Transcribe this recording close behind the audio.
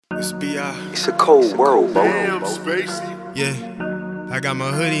It's B.I. It's a cold world, bro. Damn, Spacey. Yeah, I got my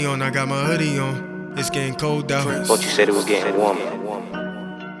hoodie on, It's getting cold out. Thought you said it was getting warmer.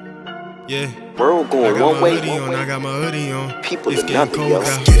 Yeah, World I going got one my way. hoodie on, People It's are getting nothing, cold yo.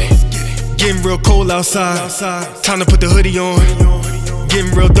 out. Getting real cold outside. Time to put the hoodie on.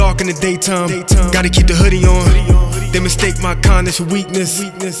 Getting real dark in the daytime. Gotta keep the hoodie on. They mistake my kindness for weakness.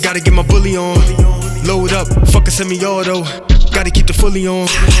 Gotta get my bully on. Load up, fuck a semi-auto. Gotta keep the fully on.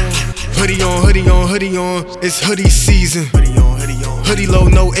 Hoodie on, hoodie on, hoodie on. It's hoodie season. Hoodie low,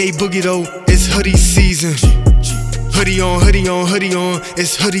 no A boogie though. It's hoodie season. Hoodie on, hoodie on, hoodie on.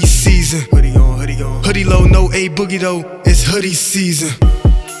 It's hoodie season. Hoodie low, no A boogie though. It's hoodie season.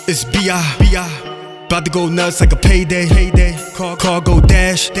 It's B.I. About to go nuts like a payday. Car go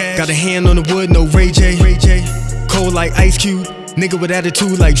dash. Got a hand on the wood, no Ray J. Cold like Ice Cube. Nigga with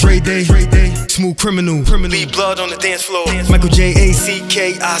attitude like Dre Day. Smooth criminal. Leave blood on the dance floor. Michael J.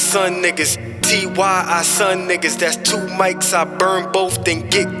 A.C.K. I son niggas. T.Y. I son niggas. That's 2 mics. I burn both, then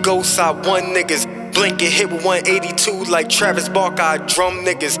get ghosts. I won niggas. Blink get hit with 182 like Travis Barker. I drum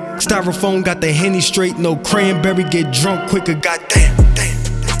niggas. Styrofoam got the Henny straight. No cranberry. Get drunk quicker. Goddamn.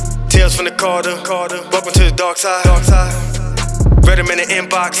 Tales from the Carter. Welcome to the dark side. Read him in the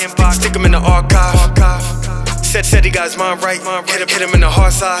inbox. Stick him in the archive. Said he got his mind right. Hit him in the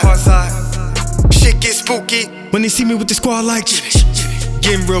hard side. Shit get spooky when they see me with the squad like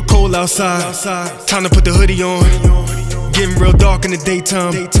getting real cold outside. Time to put the hoodie on. Getting real dark in the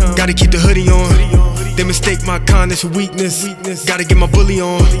daytime. Gotta keep the hoodie on. They mistake my kindness for weakness. Gotta get my bully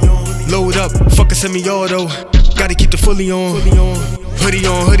on. Load up, fuck a semi-auto. Gotta keep the fully on. Hoodie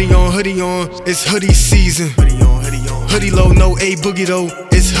on, hoodie on, hoodie on. It's hoodie season. Hoodie low, no A boogie though.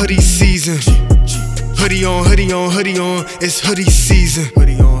 It's hoodie season. Hoodie on, hoodie on, hoodie on. It's hoodie season.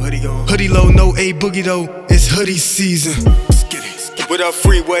 Hoodie low, no A boogie though. It's hoodie season. What up,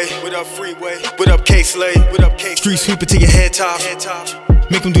 Freeway? What up, K-Slay? Street sweeper to your head top.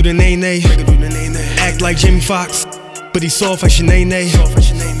 Make him do the nay-nay. Act like Jamie Foxx, but he's soft like Shanae.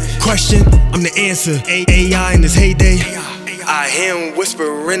 Question, I'm the answer. AI in his heyday. I hear him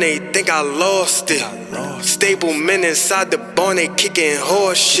whispering, they think I lost it. Stable men inside the barn, they kicking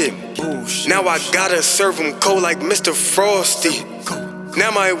horse shit. Now I gotta serve him cold like Mr. Frosty.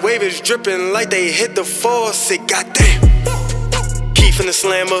 Now my wave is dripping like they hit the faucet. Goddamn. Keith in the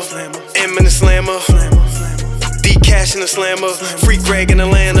slammer, M in the slammer, D Cash in the slammer, Free Greg in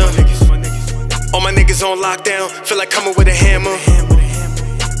Atlanta. All my niggas on lockdown, feel like coming with a hammer.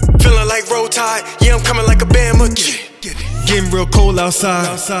 Feeling like Roll Tide, yeah, I'm coming like a Bama. Getting real cold outside.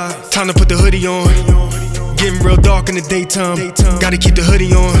 Time to put the hoodie on. Getting real dark in the daytime. Gotta keep the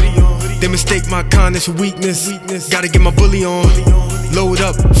hoodie on. They mistake my kindness for weakness. Gotta get my bully on. Load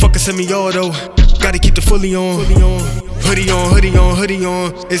up, fuck a semi-auto. Gotta keep the fully on. Hoodie on, hoodie on, hoodie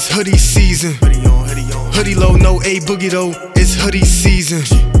on. It's hoodie season. Hoodie low, no A boogie though. It's hoodie season.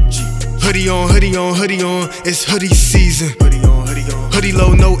 Hoodie on, hoodie on, hoodie on. It's hoodie season. Hoodie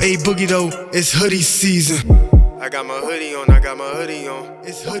low, no A boogie though. It's hoodie season. I got my hoodie on.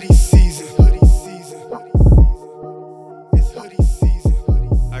 It's hoodie season.